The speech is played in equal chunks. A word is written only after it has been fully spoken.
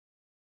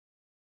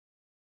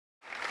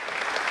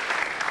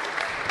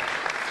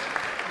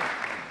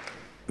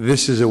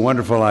This is a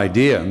wonderful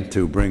idea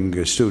to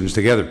bring students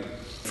together.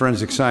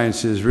 Forensic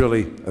science is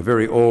really a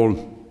very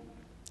old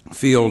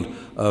field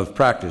of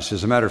practice.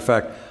 As a matter of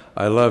fact,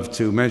 I love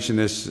to mention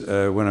this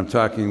when I'm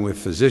talking with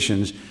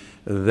physicians,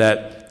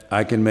 that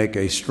I can make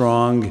a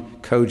strong,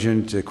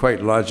 cogent,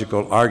 quite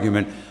logical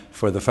argument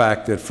for the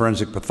fact that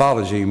forensic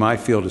pathology, my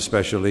field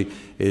especially,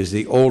 is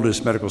the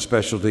oldest medical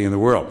specialty in the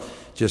world.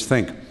 Just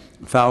think,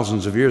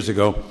 thousands of years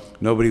ago,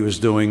 nobody was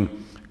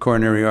doing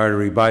coronary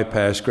artery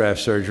bypass graft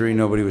surgery,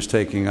 nobody was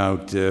taking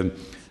out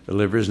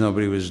livers,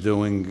 nobody was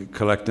doing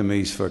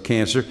colectomies for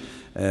cancer,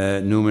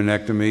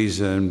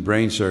 pneumonectomies and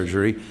brain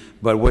surgery.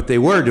 But what they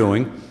were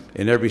doing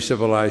in every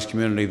civilized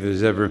community that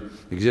has ever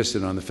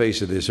existed on the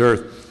face of this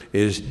earth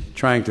is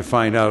trying to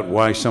find out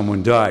why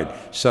someone died.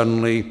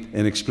 Suddenly,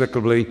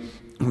 inexplicably,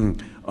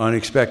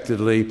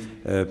 unexpectedly,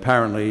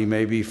 apparently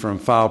maybe from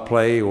foul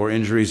play or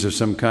injuries of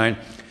some kind.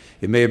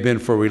 It may have been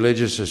for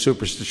religious or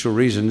superstitious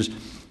reasons,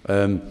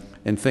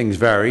 and things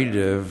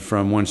varied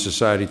from one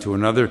society to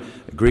another.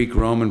 Greek,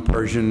 Roman,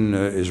 Persian,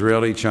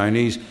 Israeli,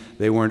 Chinese,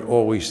 they weren't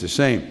always the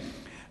same.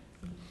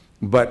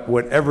 But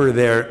whatever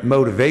their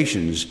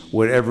motivations,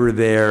 whatever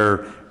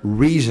their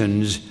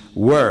reasons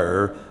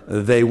were,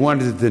 they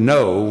wanted to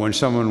know when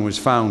someone was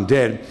found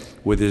dead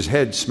with his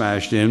head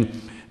smashed in,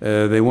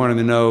 they wanted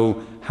to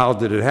know, how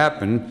did it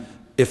happen,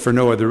 if for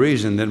no other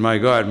reason than, my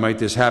God, might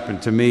this happen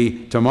to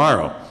me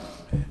tomorrow?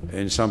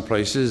 In some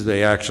places,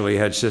 they actually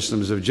had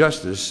systems of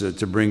justice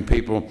to bring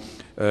people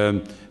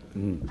to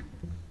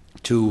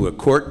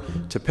court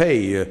to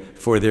pay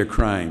for their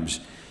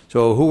crimes.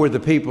 So who were the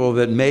people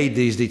that made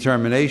these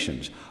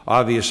determinations?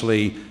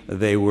 Obviously,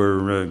 they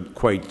were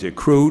quite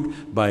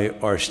crude by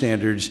our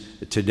standards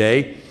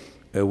today.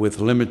 With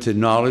limited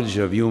knowledge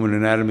of human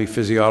anatomy,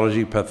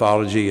 physiology,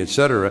 pathology,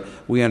 etc.,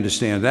 we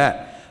understand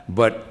that.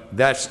 But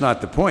that's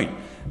not the point.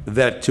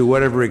 That to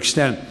whatever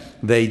extent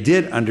they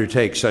did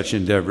undertake such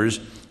endeavors,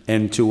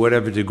 and to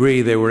whatever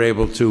degree they were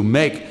able to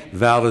make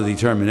valid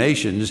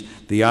determinations,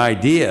 the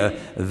idea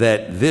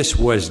that this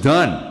was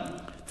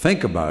done,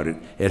 think about it,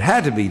 it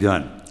had to be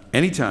done.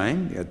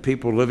 Anytime you had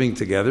people living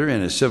together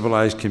in a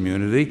civilized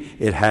community,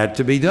 it had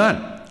to be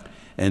done.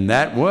 And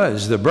that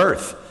was the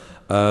birth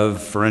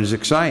of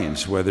forensic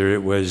science, whether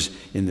it was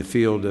in the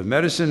field of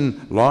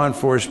medicine, law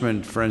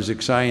enforcement,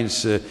 forensic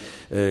science,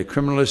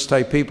 criminalist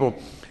type people,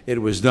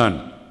 it was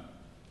done.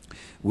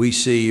 We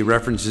see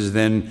references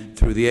then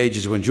through the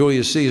ages when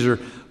Julius Caesar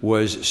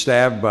was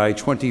stabbed by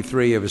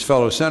 23 of his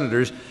fellow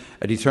senators.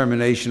 A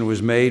determination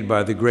was made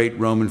by the great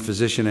Roman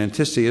physician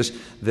Antistius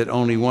that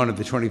only one of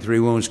the 23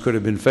 wounds could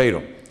have been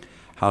fatal.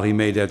 How he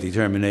made that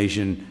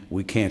determination,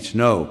 we can't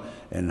know,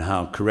 and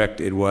how correct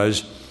it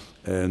was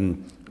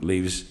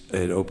leaves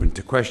it open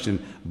to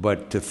question.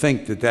 But to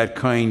think that that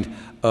kind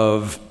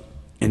of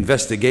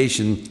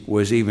investigation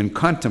was even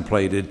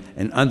contemplated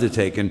and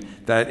undertaken,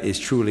 that is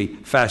truly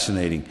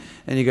fascinating.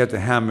 And you got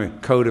the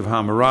Code of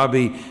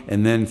Hammurabi,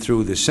 and then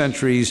through the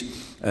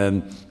centuries,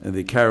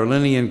 the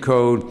Carolingian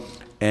Code,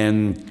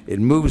 and it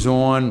moves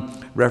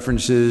on,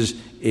 references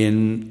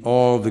in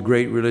all the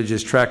great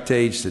religious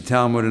tractates, the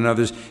Talmud and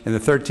others. In the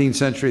 13th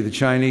century, the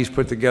Chinese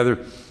put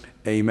together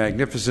a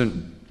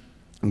magnificent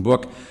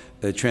book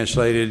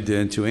translated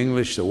into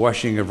English, The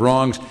Washing of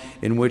Wrongs,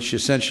 in which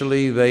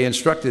essentially they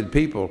instructed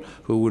people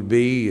who would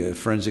be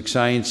forensic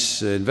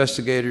science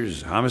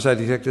investigators, homicide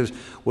detectives.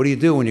 What do you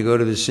do when you go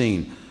to the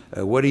scene?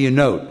 What do you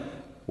note?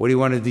 What do you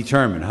want to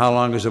determine? How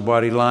long is the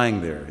body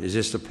lying there? Is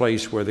this the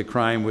place where the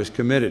crime was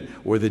committed,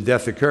 where the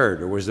death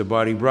occurred, or was the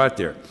body brought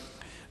there?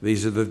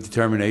 These are the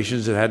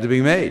determinations that had to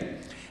be made.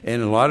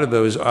 And a lot of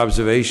those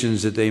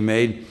observations that they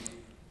made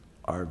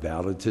are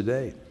valid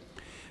today.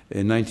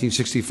 In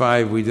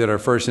 1965, we did our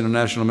first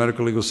international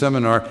medical legal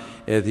seminar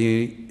at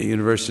the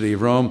University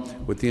of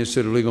Rome with the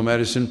Institute of Legal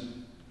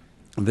Medicine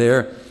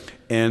there.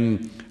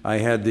 And I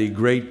had the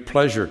great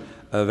pleasure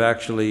of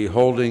actually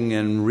holding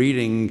and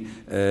reading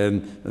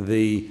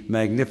the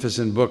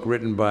magnificent book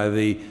written by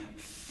the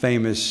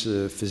famous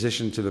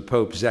physician to the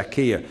Pope,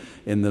 Zacchaeus,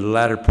 in the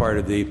latter part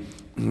of the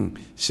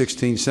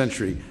 16th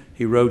century.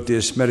 He wrote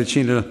this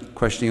Medicina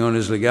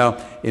Questiones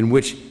Legale, in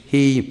which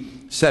he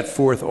set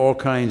forth all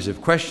kinds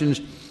of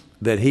questions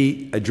that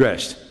he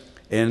addressed.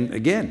 And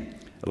again,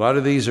 a lot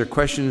of these are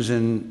questions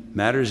and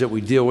matters that we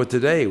deal with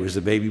today. Was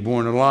the baby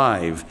born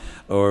alive,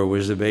 or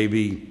was the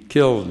baby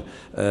killed?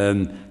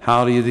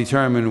 How do you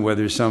determine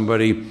whether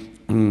somebody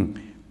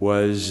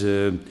was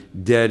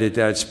dead at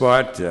that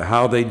spot,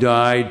 how they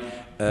died,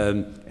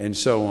 and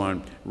so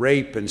on?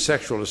 Rape and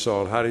sexual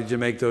assault, how did you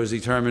make those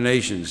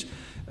determinations?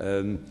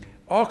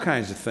 All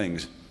kinds of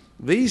things.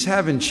 These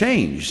haven't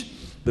changed.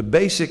 The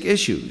basic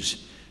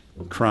issues,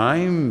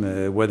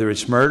 crime, whether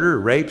it's murder,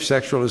 rape,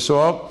 sexual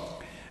assault,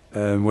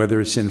 whether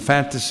it's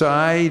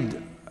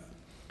infanticide.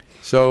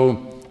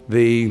 So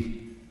the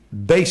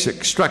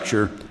basic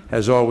structure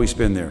has always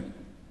been there.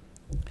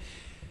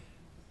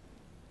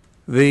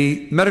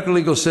 The medical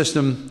legal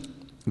system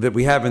that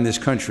we have in this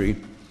country,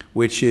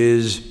 which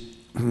is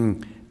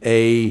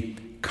a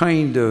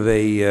kind of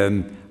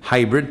a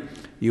hybrid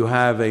you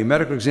have a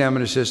medical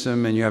examiner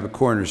system and you have a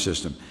coroner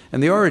system.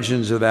 And the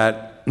origins of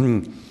that,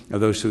 of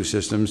those two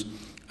systems,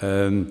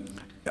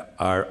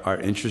 are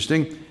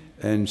interesting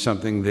and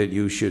something that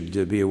you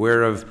should be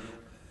aware of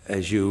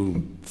as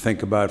you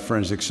think about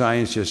forensic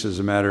science, just as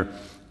a matter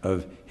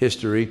of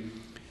history.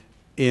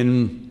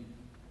 In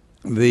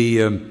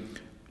the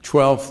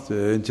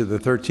 12th into the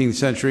 13th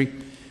century,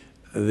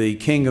 the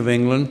King of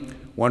England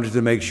wanted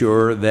to make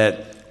sure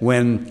that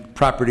when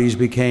properties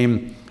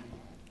became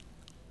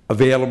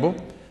available,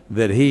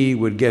 that he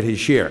would get his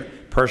share.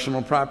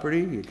 Personal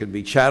property, it could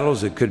be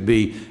chattels, it could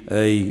be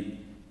a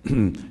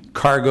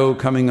cargo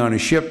coming on a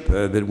ship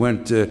that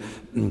went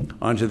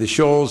onto the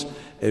shoals.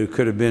 It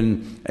could have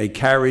been a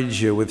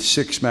carriage with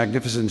 6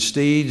 magnificent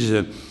steeds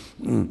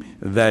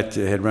that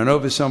had run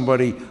over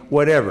somebody,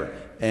 whatever.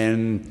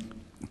 And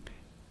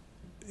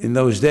in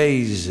those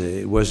days,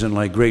 it wasn't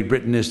like Great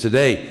Britain is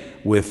today,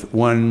 with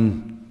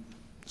one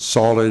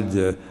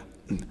solid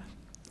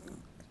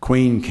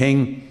queen,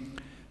 king.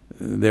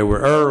 There were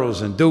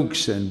earls and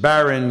dukes and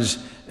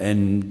barons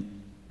and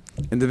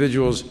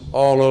individuals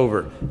all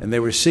over, and they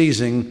were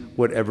seizing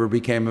whatever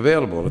became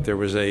available. If there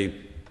was a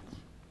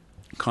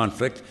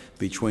conflict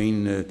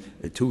between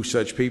two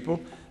such people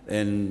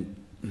and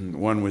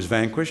one was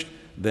vanquished,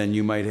 then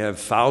you might have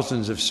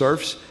thousands of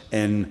serfs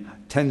and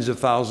tens of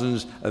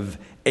thousands of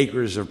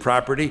acres of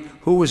property.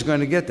 Who was going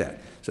to get that?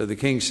 So the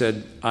king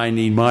said, I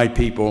need my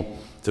people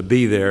to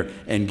be there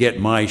and get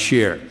my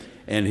share.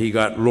 And he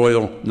got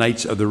loyal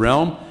knights of the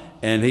realm,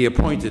 and he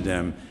appointed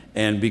them.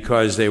 And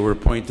because they were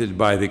appointed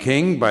by the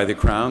king, by the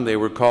crown, they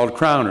were called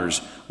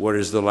crowners. What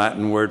is the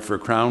Latin word for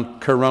crown?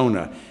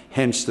 Corona.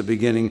 Hence the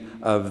beginning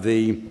of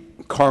the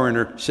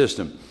coroner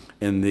system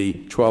in the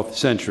 12th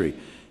century.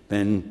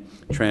 Then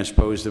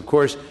transposed, of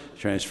course,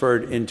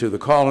 transferred into the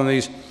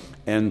colonies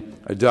and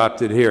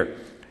adopted here.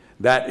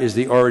 That is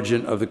the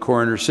origin of the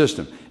coroner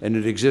system. And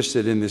it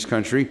existed in this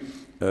country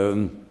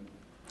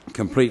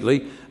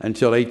completely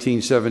until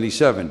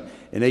 1877.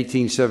 In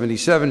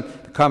 1877,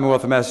 the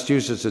Commonwealth of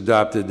Massachusetts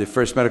adopted the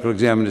first medical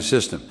examiner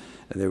system.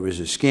 And there was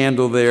a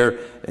scandal there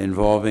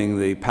involving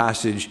the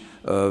passage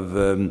of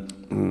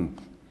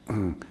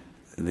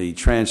the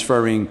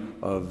transferring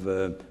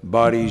of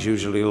bodies,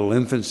 usually little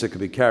infants that could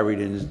be carried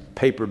in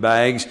paper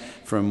bags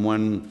from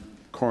one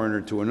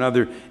coroner to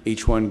another,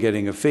 each one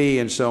getting a fee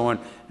and so on.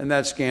 And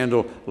that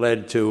scandal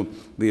led to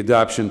the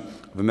adoption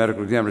of a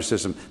medical examiner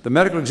system. The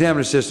medical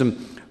examiner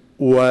system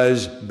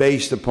was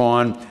based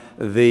upon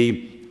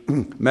the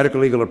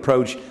medical legal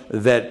approach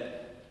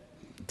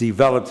that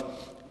developed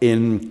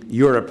in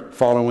Europe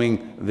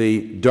following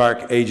the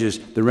Dark Ages,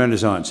 the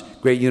Renaissance.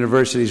 Great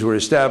universities were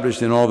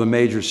established in all the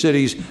major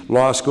cities,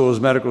 law schools,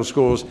 medical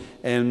schools,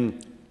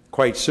 and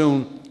quite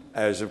soon,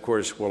 as of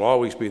course will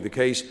always be the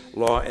case,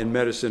 law and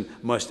medicine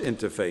must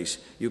interface.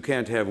 You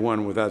can't have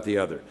one without the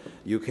other.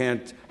 You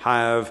can't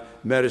have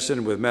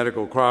medicine with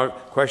medical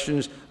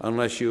questions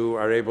unless you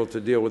are able to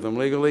deal with them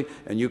legally,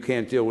 and you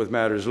can't deal with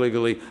matters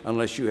legally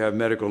unless you have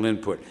medical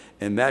input.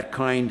 And that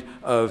kind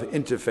of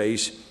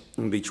interface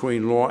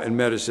between law and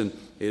medicine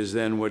is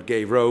then what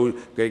gave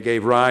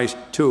rise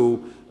to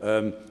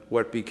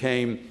what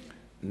became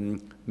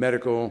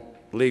medical,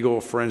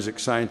 legal, forensic,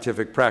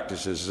 scientific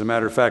practices. As a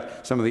matter of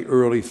fact, some of the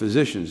early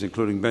physicians,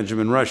 including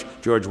Benjamin Rush,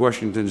 George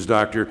Washington's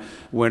doctor,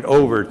 went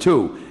over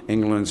to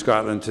England and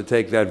Scotland to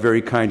take that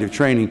very kind of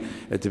training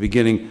at the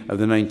beginning of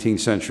the 19th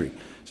century.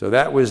 So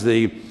that was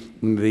the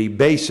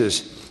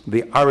basis,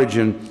 the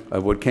origin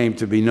of what came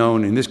to be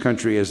known in this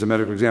country as the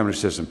medical examiner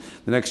system.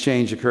 The next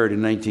change occurred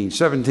in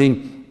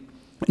 1917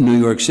 in New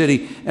York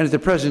City, and at the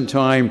present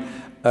time,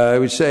 I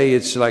would say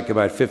it's like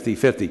about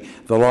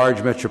 50-50. The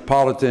large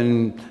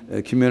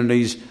metropolitan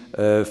communities,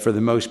 for the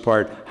most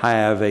part,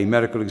 have a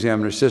medical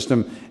examiner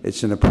system.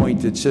 It's an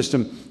appointed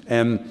system,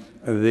 and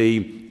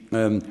the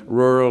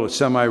rural,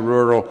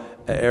 semi-rural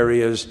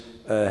areas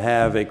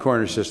have a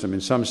coroner system.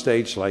 In some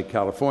states, like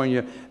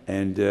California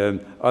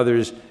and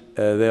others,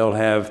 they'll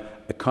have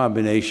a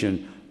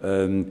combination.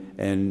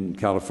 In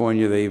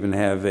California, they even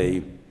have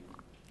a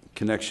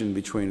connection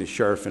between a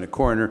sheriff and a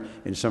coroner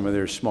in some of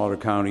their smaller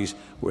counties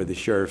where the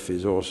sheriff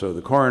is also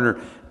the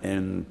coroner,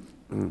 and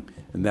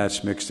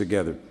that's mixed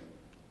together.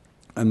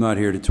 I'm not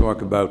here to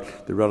talk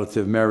about the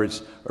relative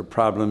merits or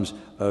problems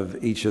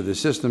of each of the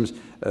systems,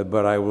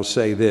 but I will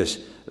say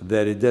this,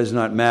 that it does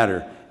not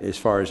matter, as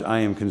far as I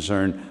am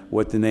concerned,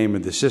 what the name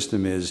of the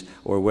system is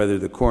or whether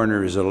the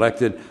coroner is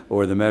elected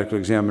or the medical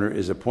examiner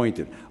is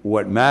appointed.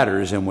 What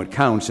matters and what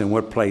counts and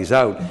what plays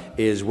out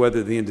is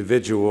whether the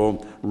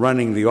individual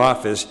running the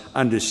office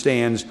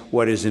understands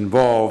what is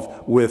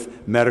involved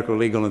with medical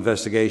legal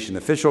investigation,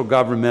 official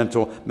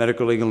governmental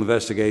medical legal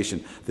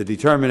investigation, the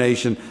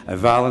determination of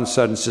violent,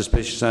 sudden,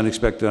 suspicious,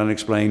 unexpected,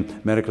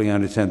 unexplained, medically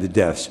unattended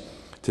deaths,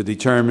 to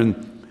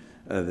determine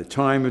the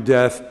time of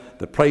death,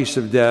 the place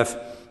of death,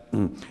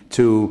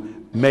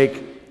 to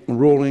make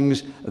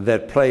rulings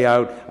that play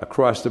out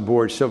across the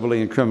board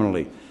civilly and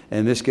criminally.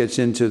 And this gets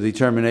into the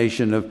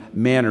determination of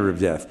manner of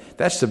death.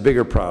 That's the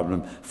bigger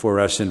problem for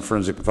us in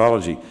forensic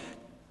pathology.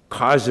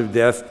 Cause of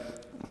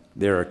death,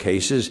 There are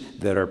cases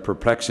that are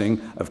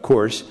perplexing, of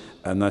course.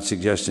 I'm not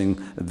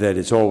suggesting that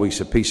it's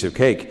always a piece of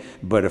cake,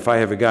 but if I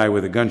have a guy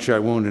with a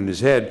gunshot wound in his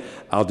head,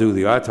 I'll do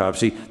the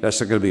autopsy. That's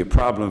not going to be a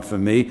problem for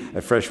me.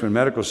 A freshman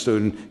medical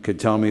student could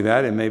tell me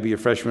that, and maybe a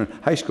freshman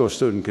high school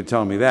student could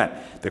tell me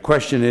that. The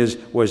question is,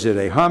 was it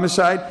a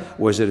homicide,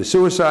 was it a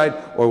suicide,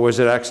 or was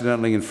it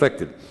accidentally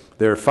inflicted?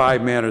 There are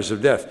 5 manners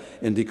of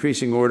death in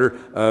decreasing order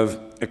of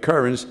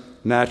occurrence: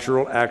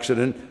 natural,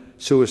 accident,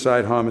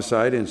 suicide,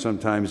 homicide, and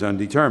sometimes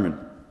undetermined.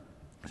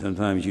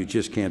 Sometimes you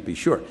just can't be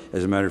sure.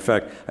 As a matter of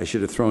fact, I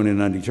should have thrown in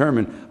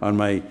undetermined on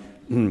my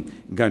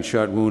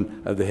gunshot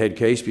wound of the head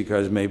case,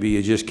 because maybe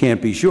you just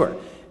can't be sure.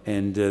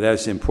 And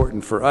that's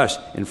important for us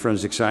in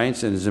forensic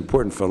science, and it's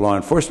important for law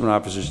enforcement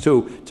officers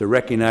too, to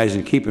recognize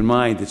and keep in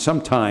mind that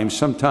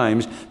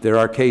sometimes there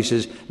are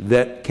cases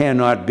that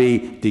cannot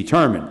be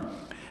determined.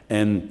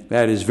 And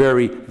that is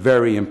very,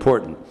 very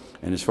important.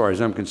 And as far as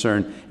I'm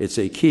concerned, it's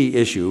a key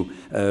issue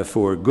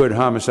for good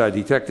homicide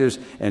detectives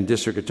and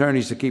district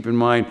attorneys to keep in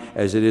mind,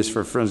 as it is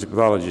for forensic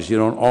pathologists. You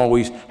don't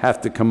always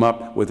have to come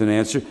up with an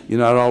answer. You're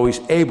not always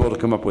able to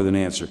come up with an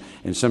answer.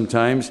 And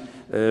sometimes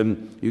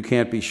you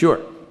can't be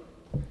sure.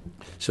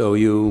 So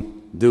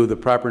you do the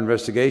proper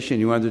investigation.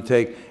 You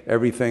undertake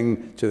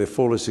everything to the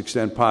fullest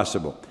extent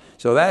possible.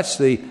 So that's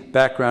the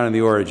background and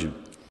the origin.